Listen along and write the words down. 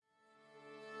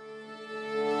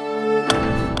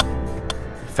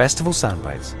Festival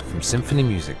Soundbites from Symphony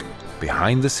Music,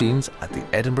 behind the scenes at the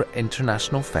Edinburgh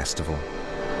International Festival.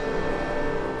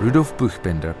 Rudolf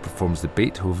Buchbinder performs the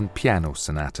Beethoven Piano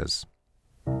Sonatas.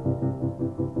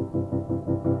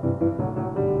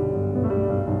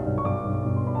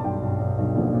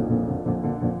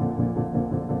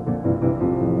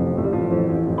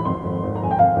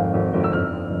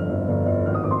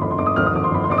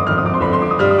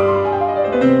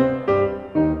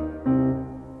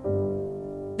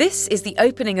 This is the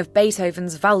opening of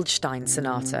Beethoven's Waldstein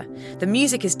Sonata. The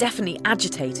music is definitely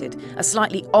agitated, a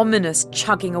slightly ominous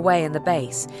chugging away in the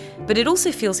bass, but it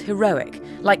also feels heroic,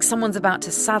 like someone's about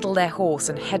to saddle their horse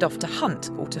and head off to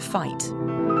hunt or to fight.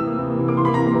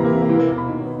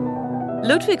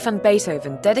 Ludwig van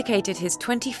Beethoven dedicated his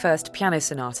 21st piano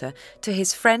sonata to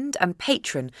his friend and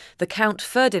patron, the Count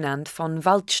Ferdinand von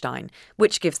Waldstein,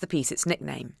 which gives the piece its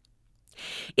nickname.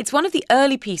 It's one of the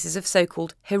early pieces of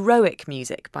so-called heroic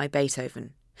music by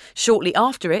Beethoven. Shortly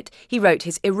after it, he wrote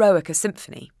his Eroica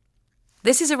Symphony.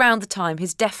 This is around the time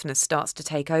his deafness starts to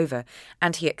take over,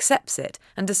 and he accepts it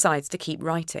and decides to keep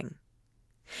writing.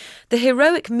 The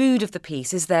heroic mood of the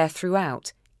piece is there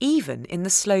throughout, even in the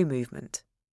slow movement.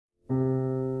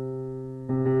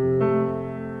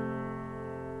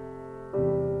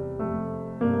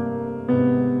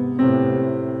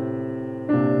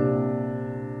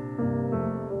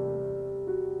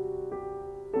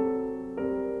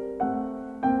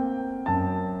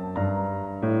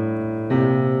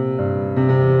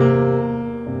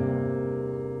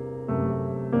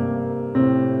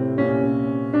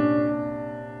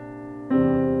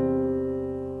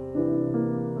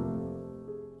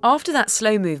 After that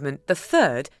slow movement, the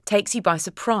third takes you by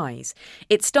surprise.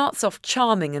 It starts off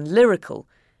charming and lyrical.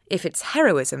 If it's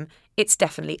heroism, it's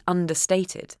definitely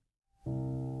understated.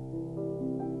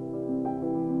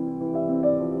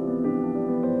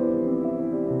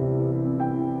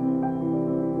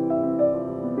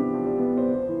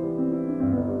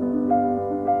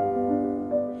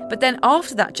 But then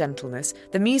after that gentleness,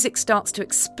 the music starts to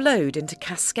explode into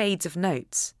cascades of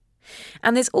notes.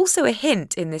 And there's also a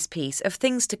hint in this piece of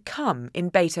things to come in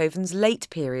Beethoven's late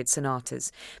period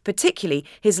sonatas, particularly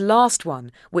his last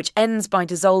one, which ends by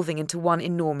dissolving into one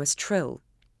enormous trill.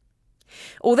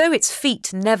 Although its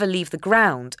feet never leave the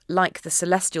ground, like the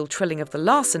celestial trilling of the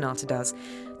last sonata does,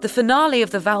 the finale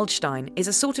of the Waldstein is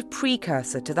a sort of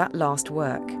precursor to that last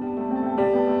work.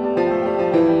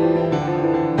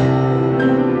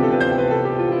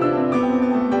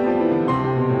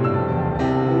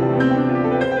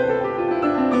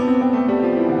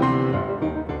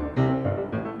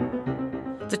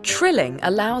 The trilling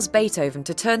allows Beethoven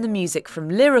to turn the music from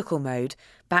lyrical mode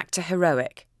back to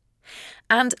heroic.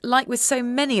 And like with so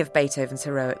many of Beethoven's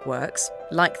heroic works,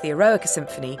 like the Eroica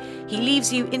Symphony, he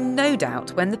leaves you in no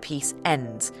doubt when the piece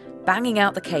ends, banging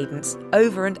out the cadence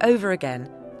over and over again,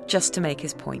 just to make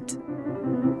his point.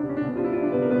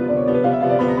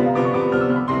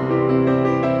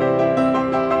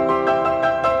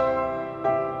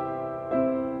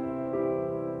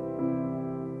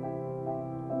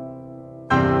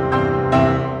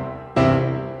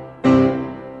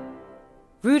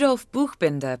 Rudolf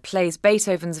Buchbinder plays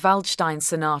Beethoven's Waldstein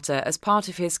Sonata as part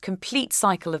of his complete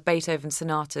cycle of Beethoven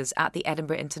sonatas at the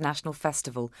Edinburgh International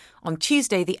Festival on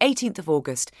Tuesday the 18th of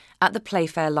August at the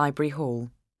Playfair Library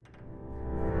Hall.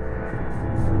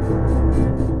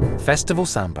 Festival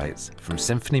Soundbites from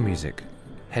Symphony Music.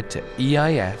 Head to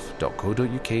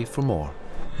eif.co.uk for more.